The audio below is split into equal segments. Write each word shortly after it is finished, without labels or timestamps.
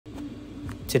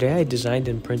Today I designed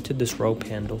and printed this rope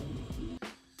handle.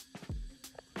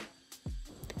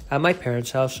 At my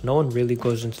parents' house, no one really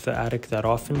goes into the attic that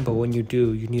often, but when you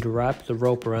do, you need to wrap the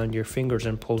rope around your fingers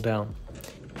and pull down.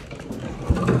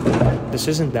 This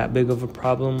isn't that big of a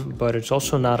problem, but it's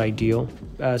also not ideal,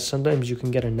 as sometimes you can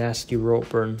get a nasty rope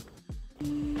burn.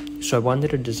 So I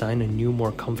wanted to design a new,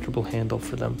 more comfortable handle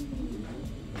for them.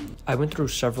 I went through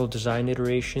several design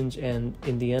iterations, and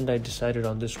in the end I decided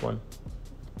on this one.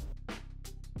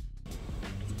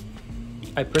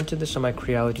 I printed this on my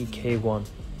Creality K1.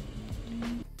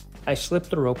 I slipped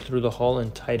the rope through the hole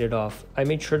and tied it off. I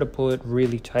made sure to pull it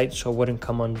really tight so it wouldn't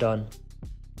come undone.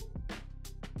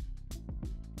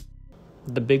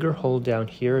 The bigger hole down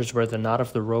here is where the knot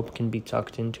of the rope can be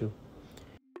tucked into.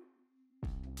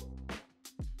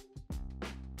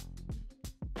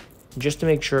 Just to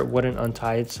make sure it wouldn't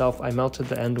untie itself, I melted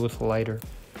the end with a lighter.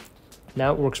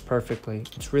 Now it works perfectly.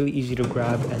 It's really easy to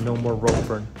grab and no more rope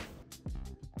burn.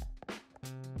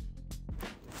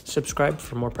 Subscribe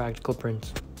for more practical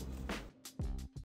prints.